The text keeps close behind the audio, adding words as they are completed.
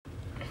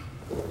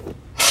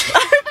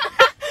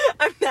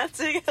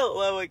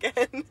Hello again.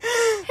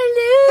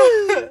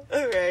 Hello.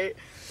 Alright.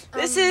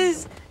 This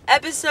is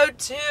episode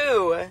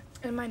 2.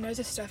 And my nose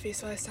is stuffy,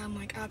 so I sound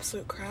like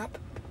absolute crap.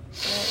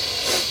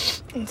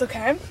 But it's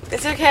okay.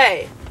 It's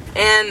okay.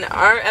 And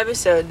our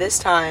episode this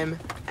time,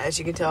 as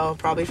you can tell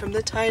probably from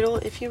the title,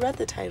 if you read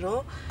the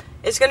title,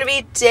 it's going to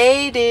be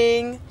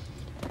dating.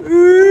 Something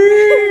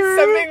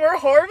we're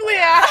horribly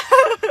at.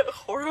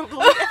 Horribly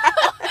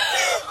at.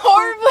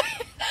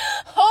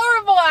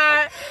 Horrible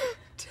at.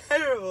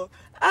 Terrible.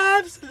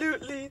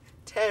 Absolutely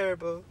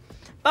terrible.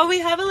 But we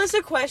have a list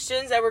of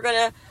questions that we're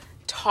going to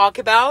talk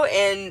about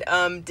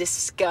and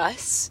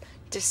discuss.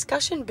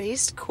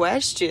 Discussion-based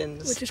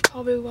questions. Which is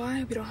probably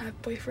why we don't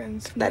have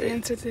boyfriends from the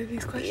answer to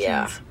these questions.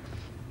 Yeah.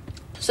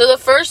 So the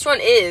first one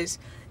is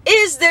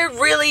there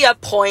really a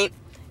point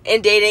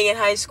in dating in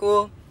high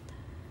school?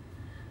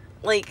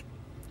 Like,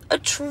 a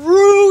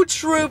true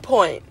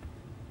point.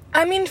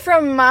 I mean,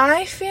 from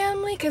my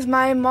family, because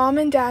my mom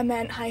and dad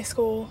met in high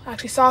school,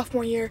 actually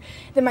sophomore year.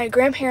 Then my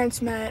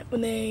grandparents met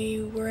when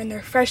they were in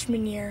their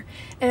freshman year,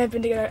 and have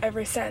been together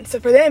ever since. So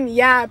for them,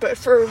 yeah, but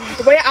for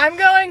the way I'm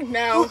going,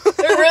 no.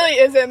 There really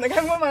isn't. Like,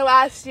 I'm going my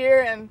last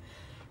year, and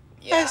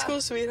yeah. High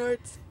school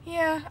sweethearts.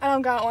 Yeah, I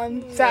don't got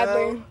one,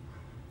 sadly.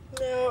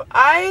 No,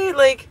 I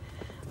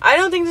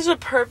don't think there's a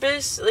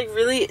purpose, like,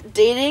 really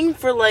dating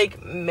for,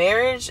 like,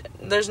 marriage.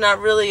 There's not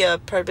really a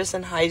purpose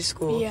in high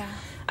school. Yeah.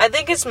 I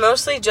think it's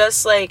mostly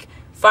just, like,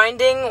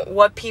 finding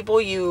what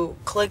people you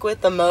click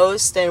with the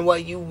most and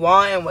what you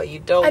want and what you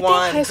don't want,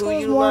 I think high school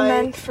is more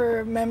meant like.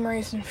 for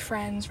memories and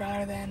friends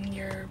rather than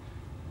your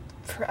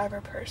forever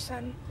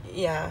person.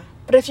 Yeah.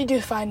 But if you do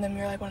find them,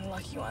 you're, like, one of the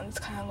lucky ones.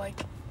 It's kind of like,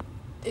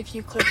 if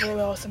you click really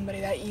well with somebody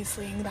that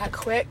easily and that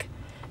quick,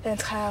 then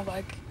it's kind of,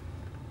 like,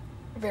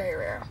 very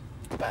rare.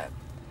 But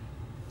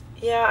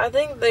yeah, I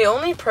think the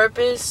only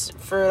purpose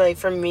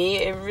for me,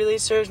 it really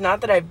serves, not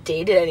that I've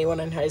dated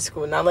anyone in high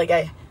school, not like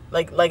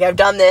I've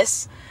done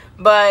this,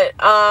 but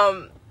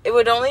it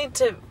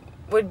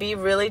would be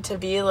really to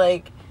be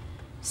like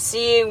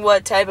seeing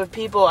what type of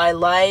people I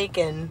like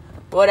and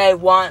what I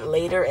want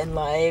later in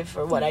life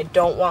or what I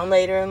don't want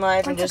later in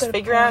life. That's and just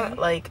figure point. out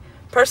like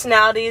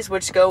personalities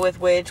which go with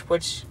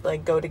which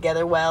like go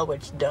together well,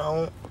 which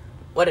don't.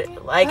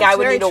 I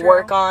would need to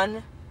work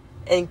on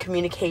in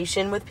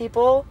communication with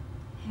people.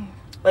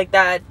 Like,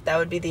 that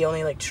would be the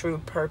only, like, true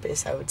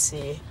purpose I would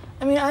see.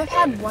 I mean, I've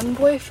had one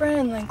boyfriend,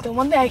 and, like, the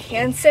one thing I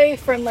can say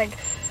from, like,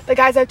 the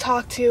guys I've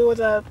talked to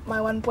with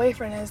my one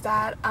boyfriend is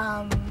that,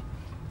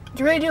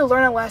 you really do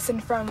learn a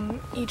lesson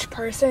from each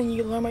person.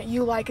 You learn what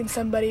you like in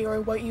somebody or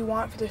what you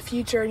want for the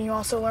future, and you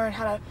also learn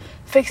how to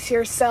fix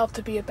yourself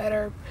to be a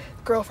better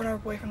girlfriend or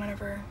boyfriend,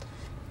 whatever.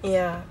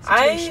 Yeah.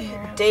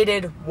 I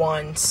dated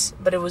once,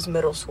 but it was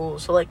middle school,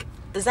 so, like,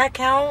 does that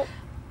count?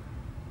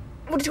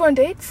 What, did you go on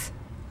dates?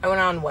 I went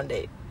on one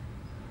date.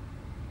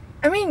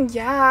 I mean,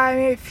 yeah,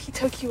 if he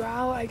took you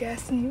out, I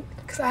guess,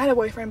 because I had a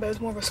boyfriend, but it was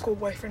more of a school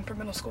boyfriend for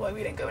middle school, like,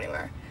 we didn't go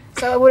anywhere,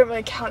 so I wouldn't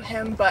really count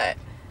him, but,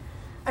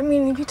 I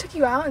mean, if he took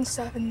you out and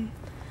stuff, and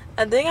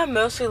I think I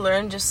mostly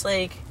learned just,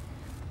 like,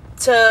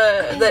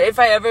 that if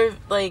I ever,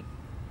 like,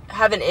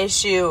 have an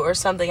issue or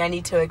something, I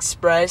need to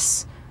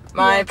express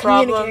my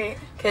problem,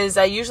 because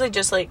I usually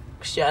just, like,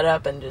 shut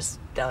up and just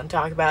don't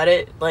talk about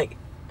it. Like,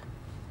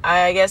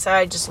 I guess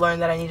I just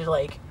learned that I need to,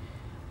 like,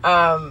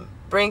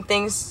 bring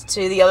things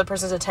to the other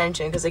person's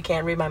attention because they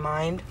can't read my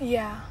mind.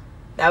 Yeah.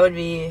 That would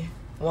be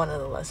one of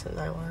the lessons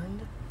I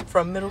learned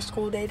from middle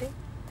school dating.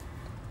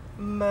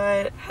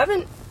 But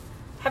haven't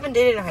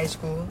dated in high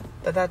school,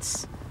 but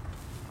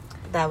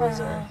that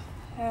was a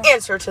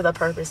answer to the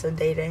purpose of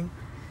dating.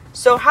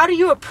 So how do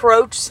you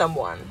approach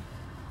someone?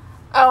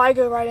 Oh, I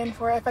go right in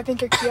for it. If I think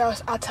you're cute,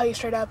 I'll tell you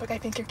straight up, like, I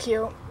think you're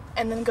cute,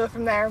 and then go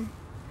from there.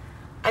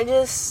 I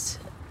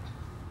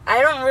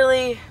don't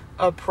really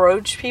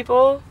approach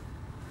people.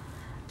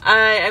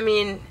 I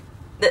mean,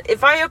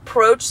 if I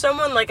approach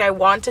someone like I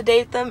want to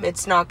date them,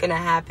 it's not gonna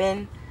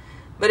happen.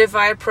 But if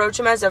I approach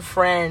them as a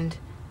friend,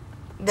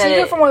 then so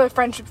you go for more of the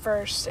friendship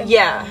first, and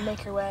then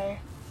make your way.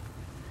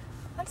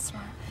 That's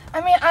smart.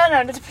 I mean, I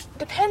don't know. It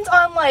depends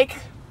on, like,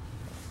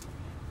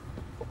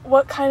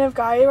 what kind of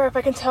guy you are. If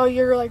I can tell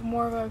you're, like,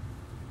 more of a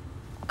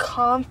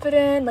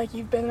confident, like,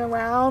 you've been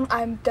around,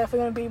 I'm definitely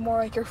gonna be more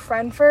like your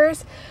friend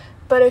first.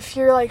 But if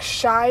you're, like,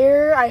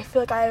 shyer, I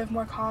feel like I have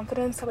more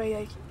confidence, the way,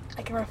 like,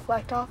 I can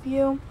reflect off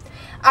you.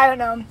 I don't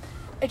know.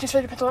 It just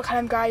really depends on what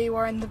kind of guy you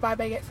are, and the vibe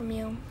I get from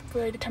you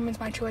really determines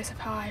my choice of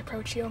how I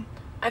approach you.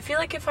 I feel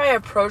like if I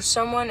approach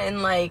someone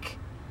and, like,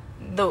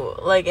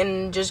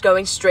 and just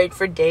going straight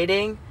for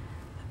dating,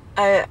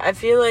 I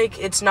feel like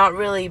it's not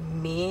really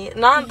me.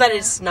 Not that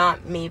it's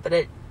not me, but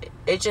it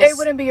just... It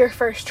wouldn't be your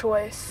first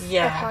choice of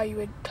how you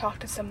would talk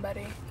to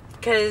somebody.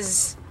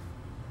 Because,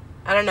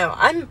 I don't know,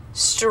 I'm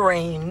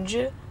strange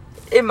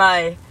in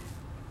my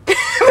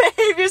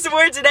behaviors,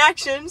 words, and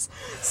actions.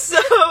 So,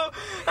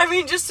 I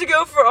mean, just to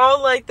go for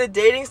all, like, the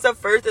dating stuff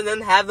first and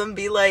then have them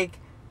be like,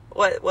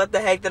 what the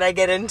heck did I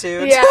get into?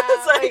 Yeah,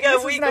 it's like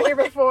a week later. Here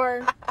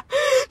before.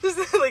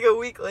 Just like a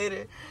week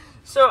later.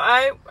 So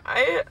I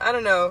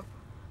don't know.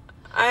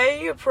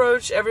 I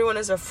approach everyone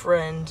as a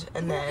friend,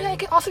 and then... Yeah, it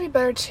can also be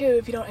better, too,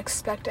 if you don't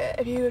expect it.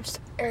 If you just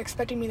are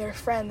expecting to be their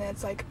friend, then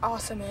it's, like,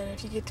 awesome, and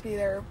if you get to be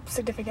their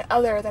significant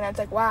other, then it's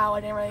like, wow,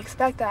 I didn't really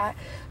expect that.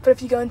 But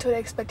if you go into it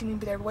expecting to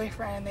be their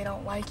boyfriend and they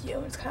don't like you,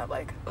 it's kind of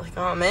like... Like,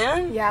 oh,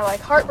 man? Yeah, like,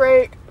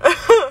 heartbreak.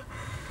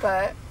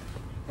 But,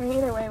 I mean,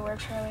 either way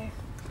works, really.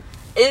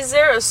 Is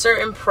there a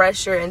certain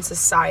pressure in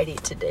society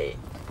to date?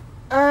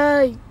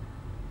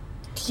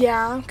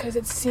 Yeah, because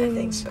it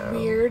seems so.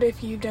 weird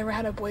if you've never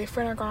had a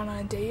boyfriend or gone on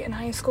a date in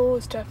high school.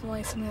 It's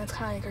definitely something that's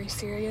kind of like very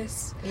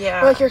serious.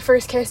 Yeah. Or like your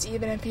first kiss,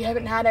 even if you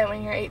haven't had it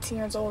when you're 18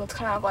 years old, it's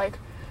kind of like,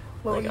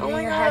 what were you doing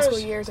in your high school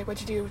years? Like,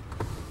 what'd you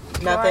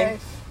do? Nothing.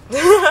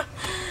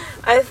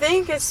 I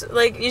think it's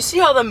like you see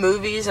all the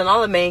movies and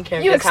all the main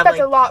characters You expect have,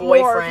 like, a lot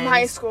boyfriends. more from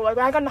high school. Like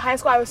when I got into high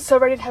school, I was so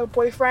ready to have a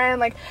boyfriend.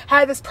 Like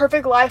had this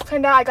perfect life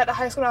planned out. I got to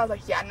high school and I was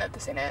like, yeah, no,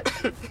 this ain't it.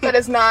 That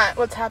is not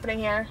what's happening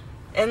here.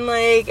 And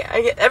like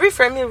every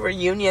family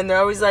reunion, they're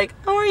always like,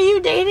 "Oh, are you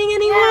dating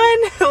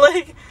anyone?" Yeah.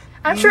 Like,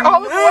 I'm sure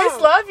all the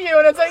boys love you,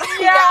 and it's like,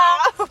 yeah,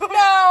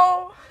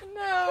 no.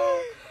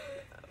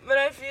 But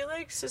I feel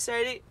like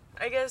society,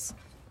 I guess,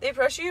 they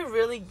pressure you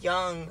really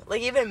young,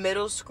 like even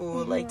middle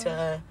school, like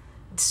to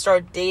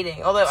start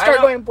dating. Although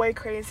start going boy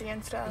crazy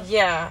and stuff.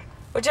 Yeah,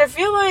 which I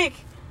feel like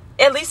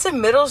at least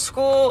in middle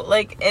school,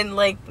 like in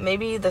like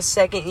maybe the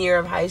second year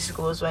of high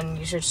school is when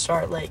you should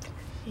start like.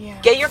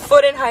 Yeah. Get your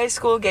foot in high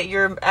school, get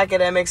your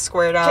academics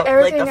squared out,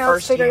 like the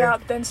first figured year.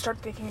 Out, then start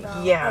thinking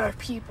about other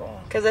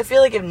people. Because I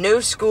feel like if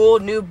new school,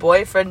 new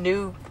boyfriend,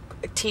 new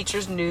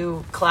teachers,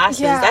 new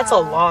classes, that's a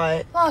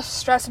lot. A lot of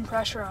stress and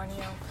pressure on you.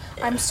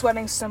 Yeah. I'm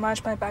sweating so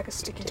much, my back is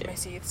sticking to my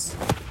seats.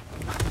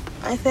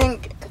 I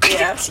think,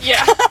 yeah.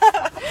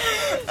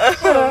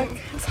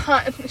 It's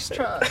hot in this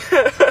truck.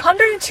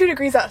 102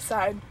 degrees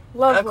outside.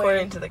 Lovely.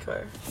 According to the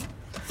car.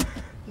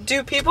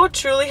 Do people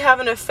truly have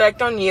an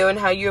effect on you and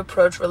how you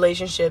approach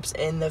relationships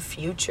in the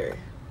future?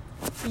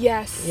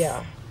 Yes.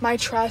 Yeah. My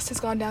trust has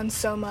gone down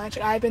so much.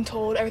 I've been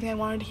told everything I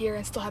wanted to hear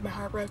and still have my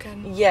heart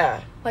broken.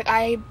 Yeah. Like,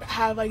 I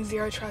have, like,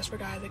 zero trust for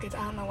guys. Like, I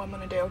don't know what I'm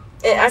going to do.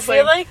 I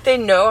feel like they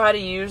know how to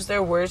use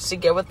their words to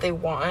get what they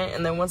want,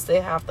 and then once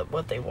they have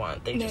what they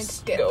want, they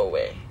just go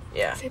away.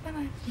 Yeah.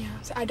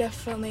 Yeah. So I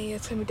definitely,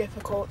 it's going to be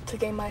difficult to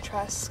gain my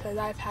trust because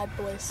I've had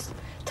boys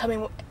tell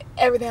me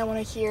everything I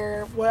want to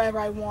hear, whatever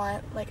I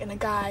want, like in a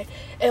guy,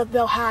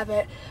 they'll have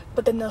it,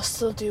 but then they'll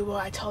still do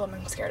what I tell them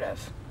I'm scared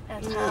of.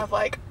 And it's kind of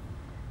like,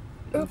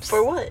 oops.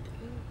 For what?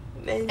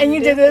 And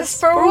you did this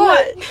for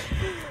what?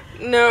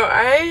 No,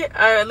 I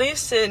at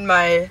least in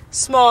my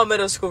small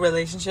middle school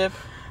relationship,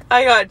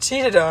 I got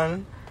cheated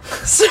on.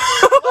 So,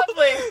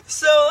 lovely.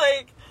 So,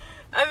 like,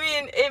 I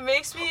mean, it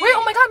makes me... Wait,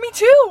 oh my god, me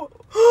too!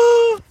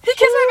 He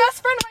kissed my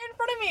best friend right in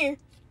front of me.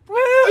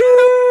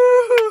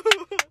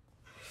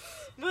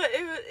 But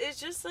it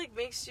just, like,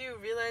 makes you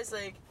realize,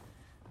 like,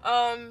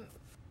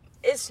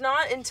 it's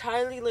not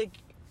entirely, like,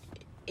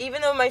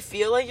 even though it might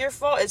feel like your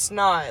fault, it's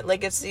not.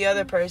 Like, it's the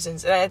other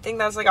person's. And I think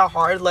that's, like, a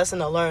hard lesson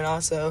to learn,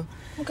 also.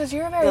 Because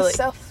you're a very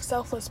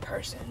selfless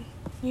person.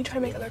 You try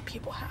to make other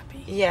people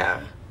happy.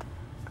 Yeah.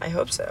 I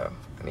hope so.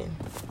 I mean,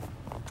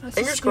 that's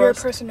fingers just your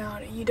crossed.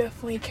 personality. You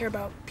definitely care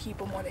about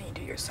people more than you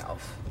do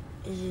yourself.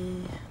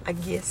 Yeah, I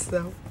guess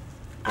so.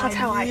 That's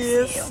how I see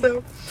you.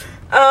 So.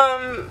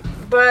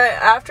 But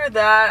after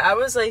that, I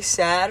was, like,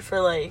 sad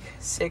for, like,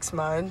 6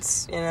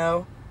 months, you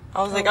know?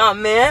 I was like, oh,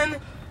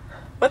 man,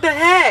 what the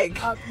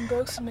heck? I've been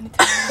broke so many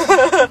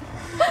times.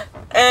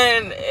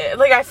 And,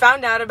 like, I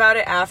found out about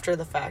it after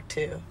the fact,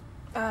 too.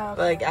 Oh,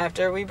 okay. Like,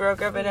 after we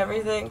broke up and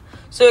everything.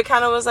 So it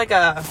kind of was like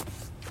a...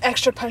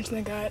 extra punch in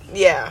the gut.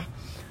 Yeah.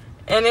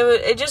 And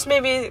it just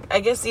made me,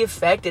 I guess the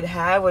effect it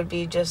had would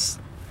be just,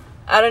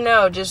 I don't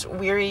know, just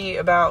weary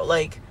about,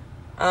 like,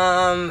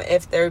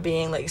 if they're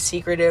being, like,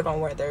 secretive on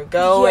where they're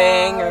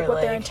going, or, what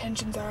like, their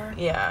intentions are.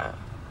 Yeah.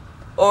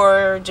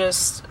 Or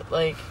just,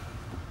 like,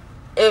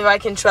 if I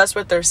can trust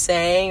what they're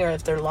saying, or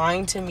if they're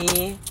lying to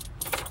me,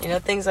 you know,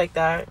 things like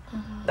that.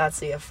 Mm-hmm. That's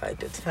the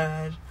effect it's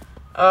had.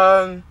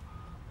 And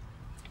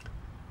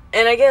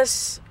I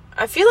guess,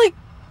 I feel like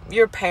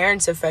your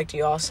parents affect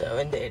you also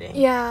in dating.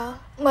 Yeah.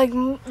 Like,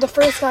 the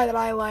first guy that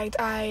I liked,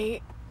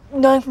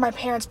 knowing from my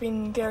parents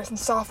being there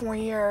since sophomore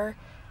year,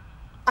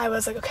 I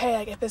was like, okay,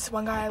 like, if this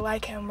one guy I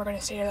like him, we're going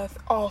to stay together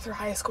all through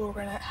high school,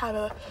 we're going to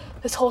have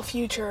this whole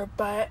future,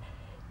 but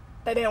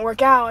that didn't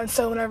work out, and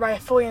so whenever I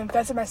fully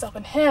invested myself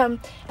in him,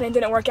 and it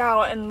didn't work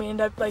out, and we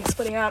ended up, like,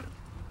 splitting up,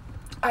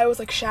 I was,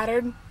 like,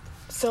 shattered,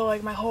 so,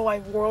 like, my whole,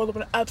 like, world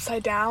went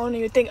upside down, and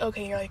you would think,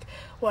 okay, you're, like,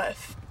 what,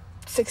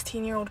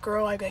 16-year-old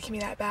girl, like, that can be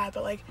that bad,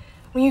 but, like,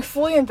 when you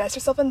fully invest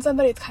yourself in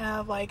somebody, it's kind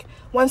of like,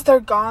 once they're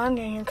gone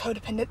and you're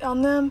codependent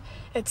on them,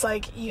 it's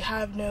like you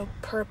have no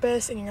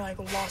purpose and you're, like,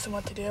 lost in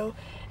what to do.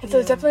 And so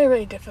it's definitely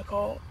really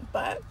difficult,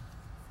 but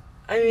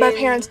I mean, my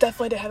parents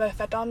definitely did have an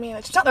effect on me, and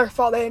it's not their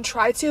fault, they didn't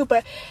try to,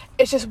 but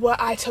it's just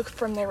what I took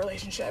from their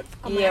relationship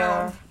on my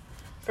own.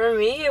 For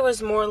me, it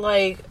was more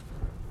like,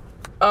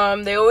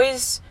 they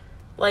always,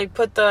 like,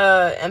 put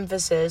the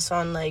emphasis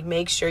on, like,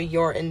 make sure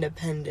you're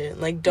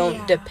independent. Like,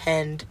 don't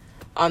depend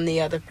on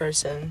the other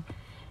person.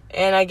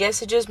 And I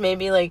guess it just made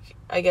me, like,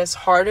 I guess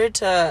harder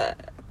to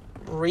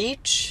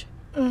reach.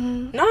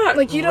 Mm-hmm. Not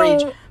like you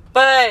reach, don't,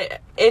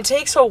 but it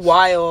takes a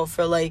while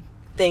for, like,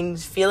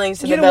 feelings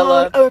to you develop. don't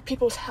want other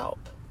people's help.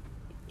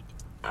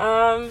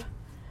 I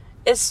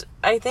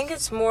think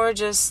it's more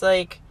just,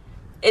 like,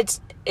 it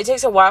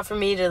takes a while for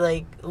me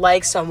to,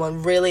 like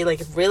someone, really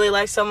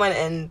like someone,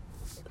 and,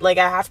 like,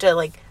 I have to,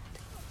 like,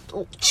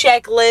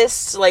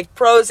 checklists, like,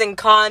 pros and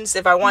cons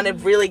if I want to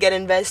really get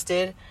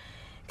invested,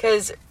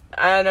 because,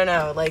 I don't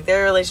know, like,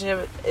 their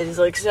relationship is,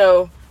 like,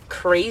 so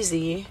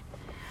crazy.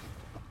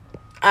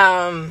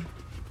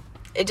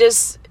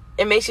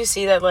 It makes you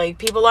see that, like,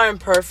 people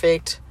aren't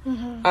perfect,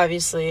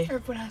 obviously.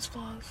 Everyone has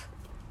flaws.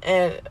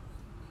 And,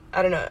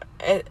 I don't know,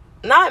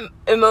 not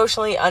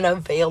emotionally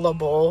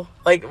unavailable.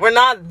 Like, we're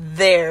not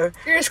there.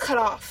 You're just cut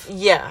off.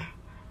 Yeah.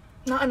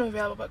 Not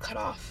unavailable, but cut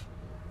off.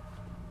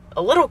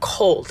 A little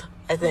cold,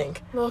 I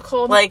think. A little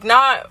cold. Like,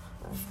 not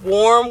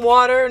warm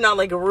water, not,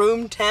 like,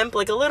 room temp.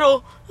 Like, a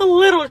little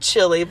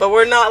chilly, but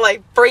we're not,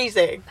 like,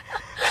 freezing.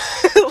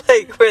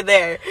 Like, we're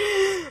there.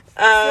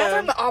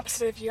 I'm the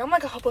opposite of you. I'm,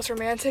 like, a hopeless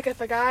romantic.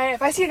 If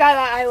I see a guy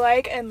that I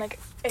like, and, like,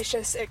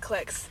 it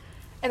clicks.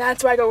 And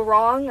that's where I go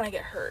wrong, and I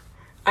get hurt.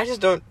 I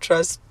just don't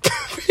trust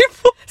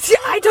people. See,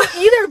 I don't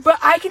either, but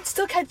I can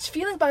still catch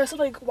feelings, but I'm still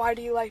like, why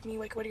do you like me?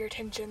 Like, what are your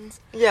intentions?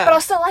 Yeah. But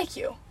I'll still like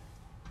you.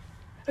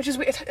 Which is,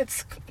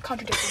 it's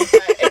contradicting,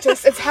 but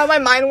it's how my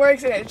mind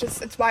works, and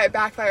it's why it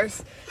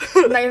backfires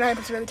 99%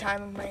 of the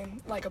time of my,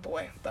 like a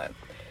boy. But,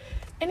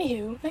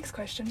 anywho, next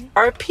question.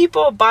 Are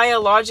people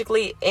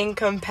biologically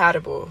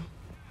incompatible?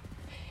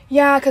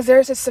 Yeah, because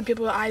there's just some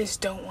people that I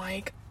just don't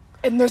like.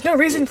 And there's no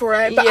reason for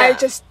it, but Yeah.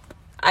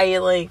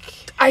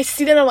 I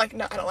see them and I'm like,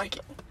 no, I don't like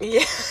you.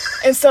 Yeah.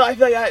 And so I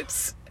feel like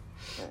that's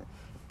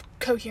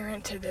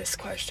coherent to this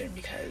question,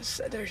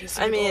 because there's just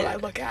some people that I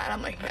look at and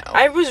I'm like, no.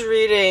 I was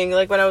reading,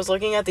 like, when I was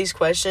looking at these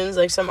questions,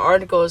 like, some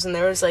articles, and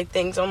there was, like,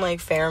 things on, like,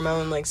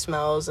 pheromone, like,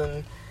 smells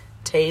and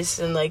tastes,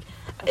 and, like,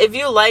 if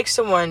you like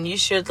someone, you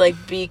should, like,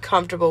 be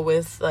comfortable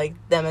with, like,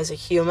 them as a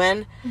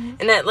human. Mm-hmm.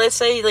 And that, let's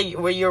say, like,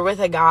 where you're with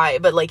a guy,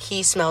 but, like,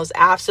 he smells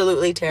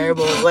absolutely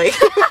terrible, like,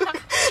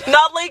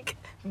 not, like,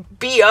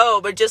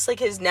 B.O., but just, like,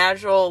 his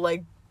natural,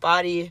 like,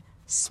 body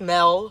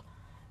smell.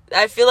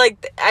 I feel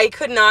like I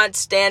could not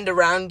stand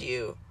around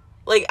you.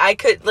 Like,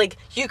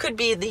 you could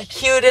be the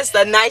cutest,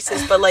 the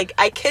nicest, but, like,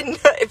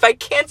 if I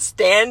can't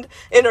stand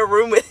in a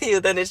room with you,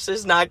 then it's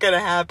just not gonna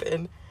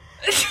happen.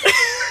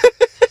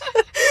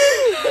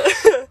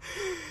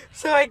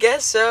 So I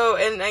guess so,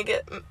 and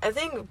I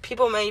think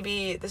people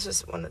this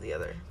was one of the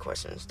other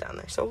questions down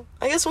there, so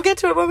I guess we'll get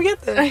to it when we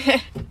get there.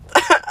 Okay.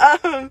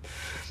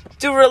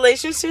 Do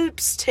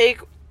relationships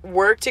take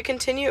work to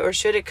continue, or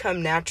should it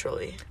come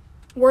naturally?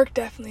 Work,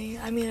 definitely.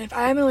 I mean, if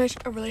I'm in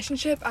a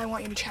relationship, I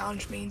want you to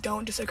challenge me.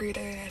 Don't just agree to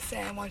anything I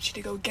say. I want you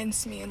to go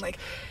against me and, like,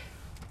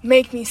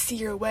 make me see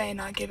your way and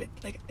not give it,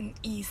 like, an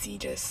easy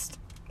just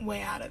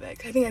way out of it.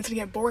 'Cause I think that's going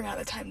to get boring all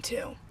the time,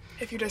 too.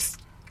 If you're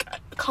just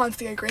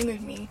constantly agreeing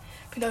with me,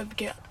 I think that would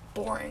get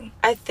boring.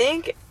 I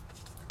think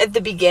at the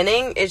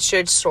beginning, it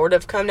should sort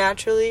of come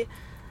naturally.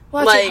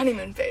 Well, that's your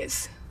honeymoon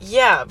phase.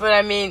 Yeah, but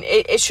I mean,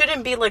 it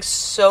shouldn't be, like,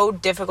 so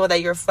difficult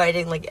that you're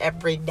fighting, like,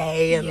 every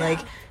day and, like,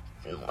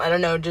 I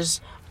don't know,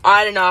 just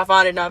on and off.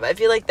 I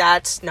feel like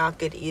that's not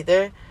good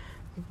either.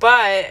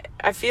 But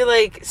I feel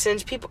like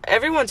since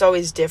everyone's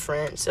always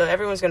different, so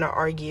everyone's gonna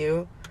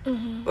argue.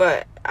 Mm-hmm.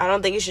 But I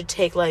don't think you should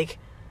take, like,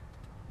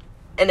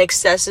 an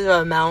excessive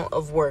amount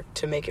of work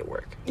to make it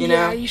work, you know?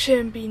 Yeah, you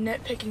shouldn't be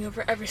nitpicking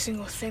over every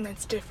single thing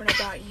that's different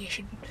about you. You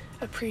should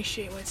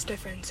appreciate what's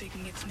different so you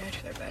can get to know each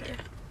other better.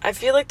 I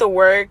feel like the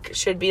work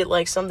should be,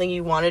 like, something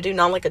you want to do,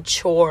 not like a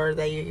chore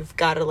that you've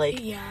got to,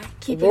 like,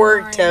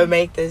 work to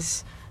make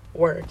this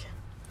work.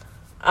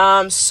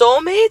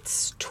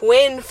 Soulmates,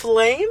 twin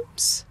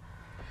flames.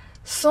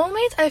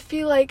 Soulmates, I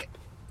feel like,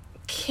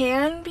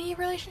 can be a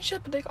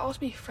relationship, but they can also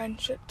be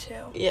friendship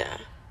too. Yeah.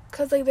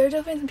 Cause like there are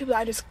definitely some people that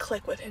I just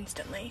click with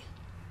instantly,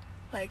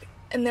 like,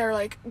 and they're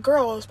like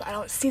girls, but I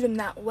don't see them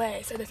that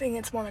way. So I think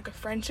it's more like a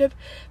friendship.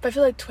 But I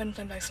feel like twin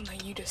flames like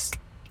something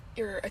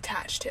you're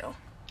attached to.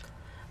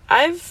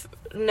 I've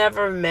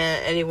never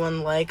met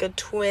anyone like a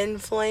twin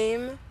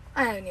flame.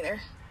 I haven't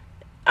either.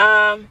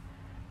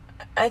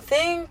 I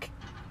think,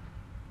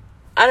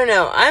 I don't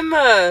know, I'm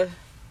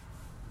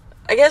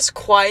I guess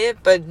quiet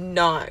but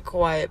not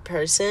quiet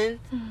person.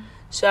 Mm.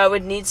 So I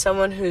would need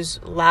someone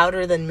who's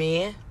louder than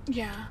me.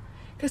 Yeah.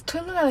 Because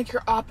twin flames are like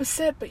your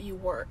opposite, but you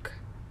work.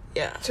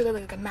 Yeah. So they're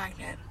like a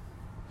magnet.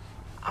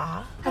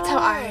 Ah. That's how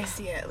I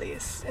see it, at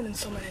least. And then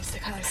someone is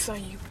kind of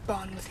someone you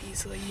bond with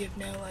easily. You have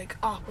no, like,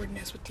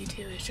 awkwardness with you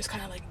two. It's just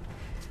kind of, like,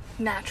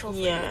 natural for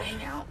you to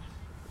hang out.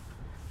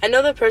 I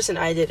know the person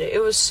I did it. It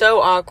was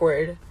so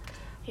awkward.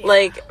 Yeah.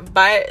 Like,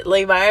 by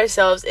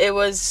ourselves, it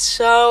was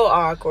so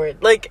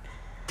awkward. Like,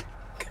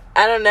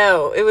 I don't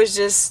know. It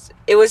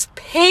was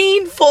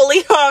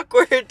painfully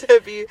awkward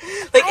to be,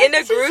 like, in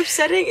a group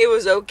setting, it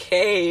was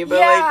okay,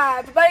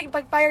 but,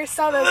 but by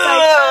yourself, it's like,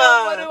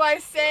 oh, what do I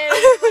say?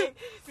 Like,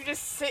 you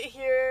just sit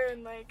here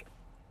and, like,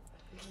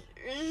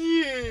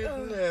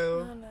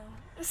 No.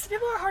 Some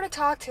people are hard to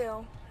talk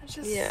to. It's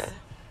just... Yeah.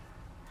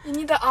 You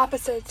need the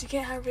opposites. You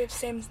can't have the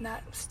same in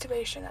that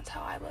situation. That's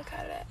how I look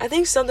at it. I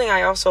think something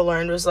I also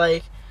learned was,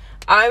 like,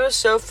 I was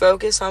so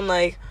focused on,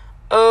 like,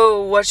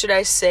 oh, what should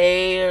I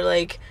say? Or,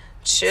 like,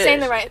 saying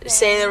the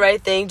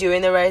right thing,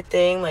 doing the right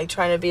thing, like,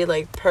 trying to be,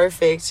 like,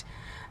 perfect.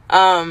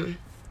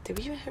 Did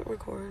we even hit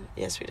record?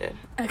 Yes, we did.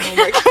 Okay. Oh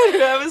my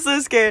god, I was so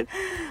scared.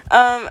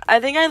 I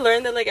think I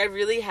learned that, like, I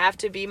really have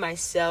to be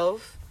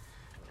myself,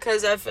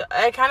 because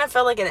I kind of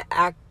felt like an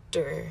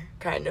actor,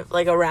 kind of,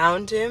 like,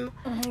 around him,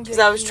 because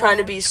I was trying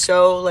to be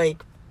so,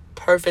 like,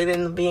 perfect,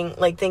 and being,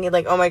 like, thinking,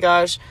 like, oh my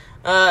gosh,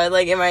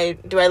 like,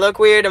 do I look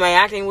weird? Am I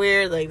acting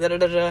weird? Like,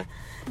 da-da-da-da.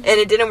 And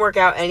it didn't work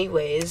out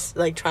anyways,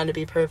 like, trying to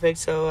be perfect,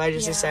 so I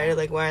just decided,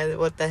 like,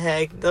 what the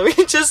heck, let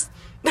me just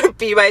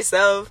be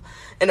myself,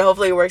 and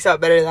hopefully it works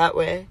out better that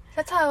way.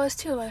 That's how I was,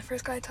 too, when I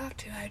first guy I talked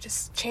to. I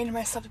just changed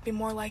myself to be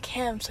more like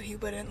him, so he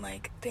wouldn't,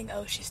 like, think,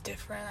 oh, she's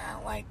different, I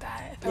don't like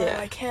that. If I were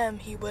like him,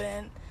 he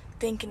wouldn't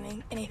think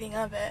anything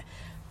of it,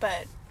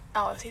 but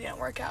obviously it didn't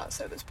work out,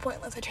 so it was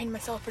pointless. I changed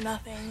myself for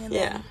nothing, and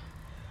then,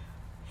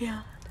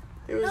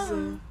 it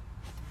was,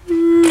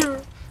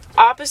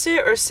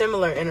 opposite or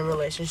similar in a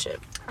relationship?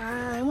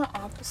 I want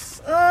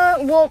opposite.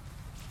 Well,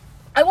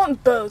 I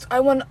want both. I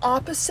want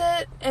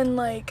opposite and,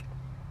 like,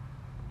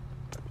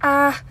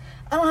 I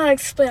don't know how to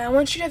explain. I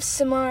want you to have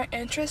similar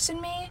interests in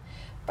me,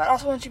 but I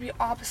also want you to be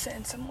opposite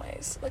in some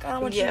ways. Like, I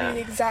don't want you to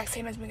be the exact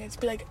same as me. It's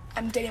be like,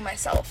 I'm dating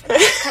myself. And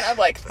it's kind of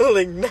like,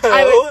 like, no.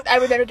 I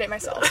would never date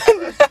myself.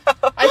 No.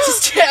 I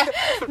just,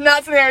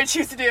 not something I would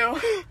choose to do.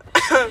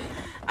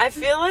 I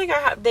feel like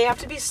they have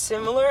to be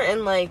similar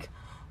in, like,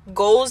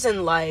 goals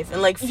in life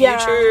and, like,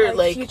 future,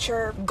 like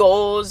future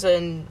goals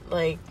and,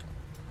 like,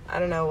 I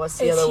don't know, what's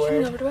the other word? Is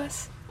he coming over to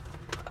us?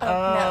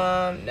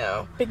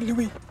 No. Big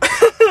Louis.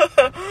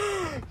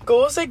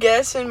 Goals, I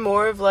guess, and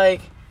more of,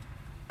 like,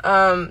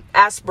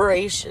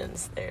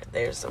 aspirations.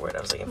 There's the word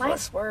I was looking for.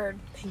 Nice word.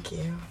 Thank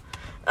you.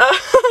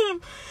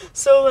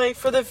 So, like,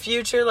 for the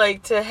future,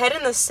 like, to head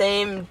in the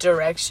same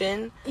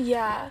direction.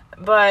 Yeah.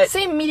 But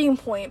same meeting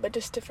point, but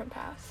just different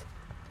paths.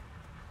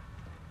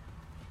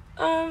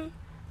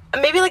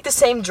 Maybe, like, the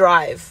same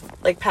drive,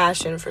 like,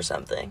 passion for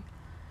something.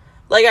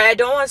 Like, I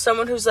don't want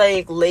someone who's,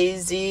 like,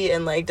 lazy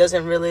and, like,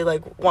 doesn't really,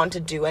 like, want to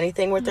do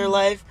anything with their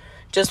life.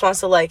 Just wants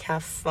to, like,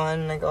 have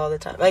fun, like, all the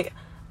time. Like,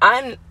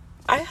 I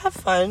have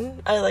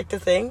fun, I like to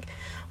think.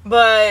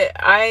 But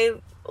I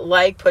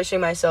like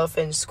pushing myself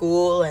in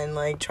school and,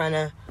 like, trying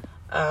to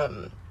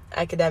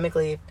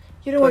academically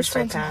you don't want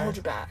someone to hold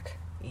you back.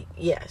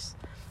 Yes.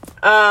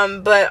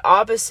 But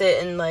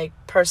opposite in, like,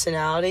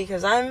 personality,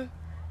 because I'm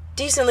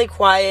decently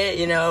quiet,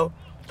 you know.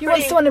 You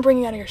want someone to bring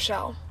you out of your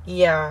shell.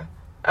 Yeah.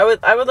 I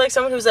would like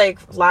someone who's, like,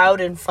 loud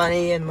and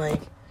funny and,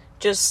 like,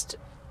 just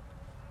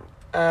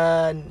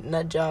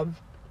nut job.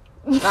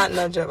 Not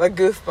nut job, a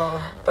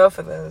goofball. Both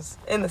of those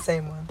in the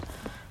same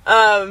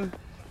one.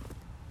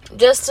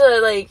 Just to,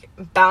 like,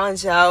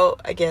 balance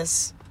out, I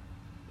guess,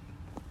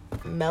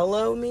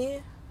 mellow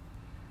me.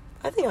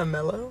 I think I'm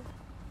mellow.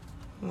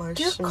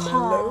 You're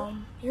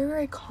calm. You're a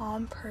very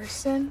calm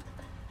person.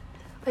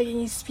 Like,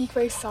 and you speak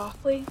very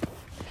softly.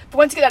 But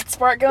once you get that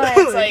spark going,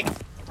 it's like...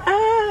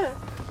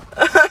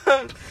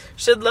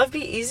 Should love be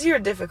easy or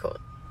difficult?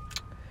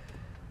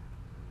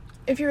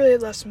 If you really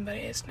love somebody,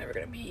 it's never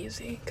going to be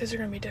easy. Because they're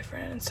going to be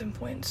different at some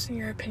points. And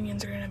your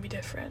opinions are going to be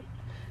different.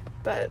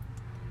 But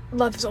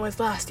love doesn't always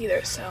last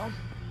either, so...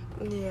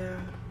 Yeah.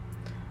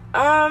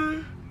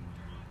 I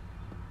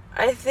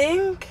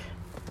think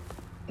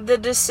the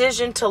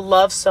decision to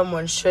love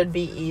someone should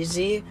be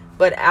easy,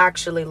 but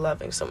actually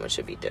loving someone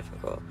should be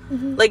difficult.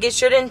 Mm-hmm. Like, it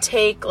shouldn't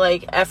take,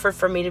 like, effort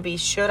for me to be,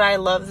 should I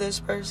love this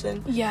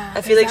person? Yeah.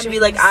 I feel like it should be,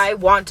 like, I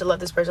want to love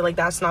this person. Like,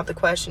 that's not the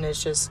question.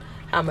 It's just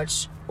how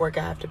much work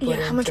I have to put in.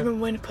 Yeah, how much I'm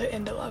willing to put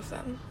in to love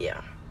them.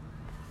 Yeah.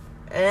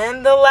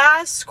 And the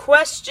last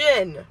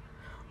question.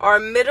 Are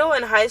middle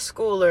and high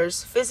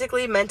schoolers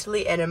physically,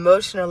 mentally, and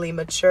emotionally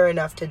mature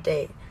enough to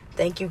date?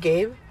 Thank you,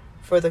 Gabe,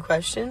 for the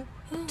question.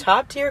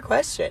 Top tier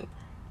question.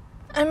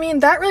 I mean,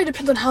 that really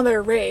depends on how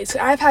they're raised.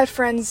 I've had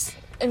friends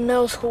in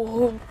middle school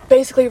who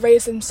basically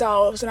raised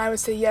themselves, and I would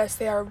say, yes,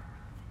 they are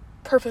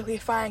perfectly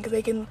fine because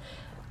they can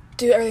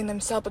do everything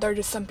themselves, but there are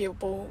just some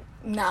people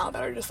now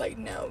that are just like,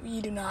 no,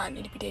 you do not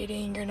need to be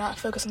dating, you're not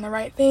focused on the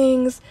right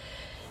things,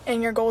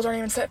 and your goals aren't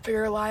even set for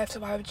your life,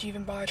 so why would you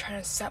even bother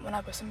trying to set one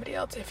up with somebody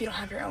else if you don't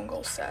have your own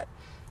goals set?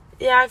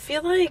 Yeah, I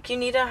feel like you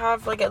need to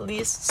have, like, at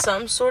least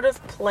some sort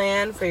of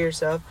plan for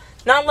yourself.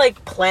 Not,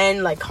 like,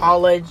 plan, like,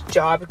 college,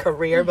 job,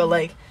 career, but,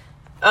 like,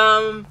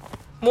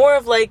 more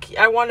of, like,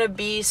 I want to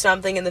be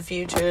something in the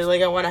future.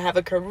 Like, I want to have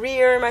a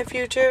career in my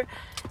future.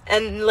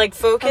 And, like,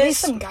 focus... At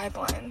least some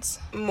guidelines.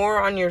 More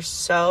on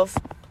yourself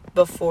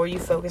before you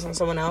focus on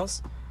someone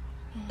else.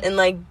 Mm-hmm. And,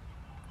 like,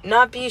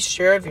 not be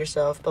sure of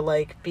yourself, but,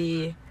 like,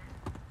 be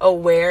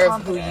aware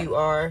of who you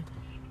are.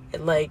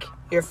 And, like,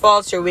 your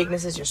faults, your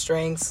weaknesses, your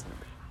strengths.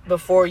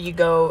 Before you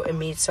go and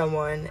meet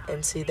someone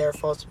and see their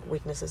faults,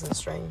 weaknesses, and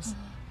strengths.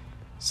 Mm-hmm.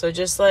 So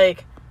just,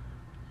 like,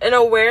 an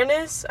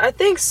awareness. I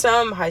think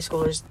some high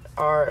schoolers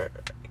are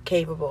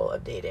capable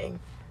of dating.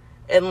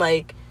 And,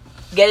 like,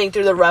 getting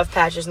through the rough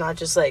patches, not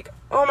just, like,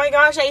 oh my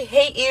gosh, I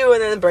hate you,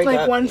 and then break up.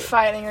 Like, one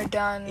fight and you're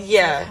done.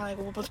 Yeah. Like,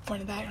 well, what's the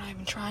point of that? You're not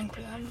even trying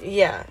for them.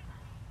 Yeah.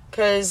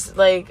 Because,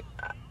 like,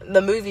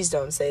 the movies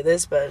don't say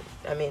this, but,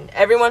 I mean,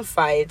 everyone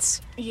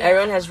fights. Yeah.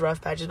 Everyone has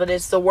rough patches, but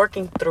it's the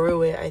working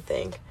through it, I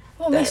think.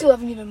 Well, it makes you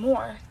love him even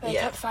more. They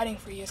kept fighting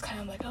for you. It's kind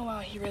of like, oh, wow,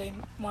 he really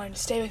wanted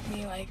to stay with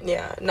me. Like,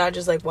 yeah, not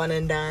just, like, one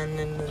and done,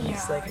 and then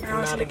it's, like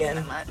not again.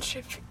 That much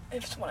if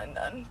it's one and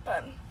done,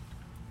 but...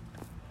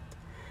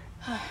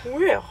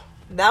 Well,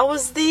 that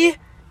was the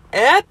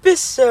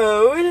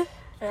episode.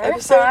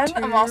 Episode 2.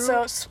 I'm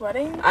also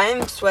sweating.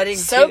 I'm sweating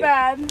so too.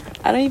 Bad.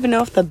 I don't even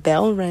know if the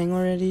bell rang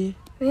already.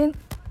 Man,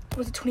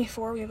 was it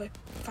 24? We have like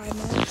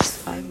 5 minutes.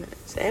 5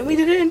 minutes. And we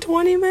did it in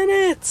 20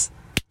 minutes.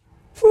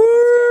 Woo!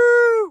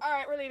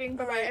 Alright, we're leaving.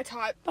 Bye-bye. It's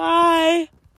hot. Bye.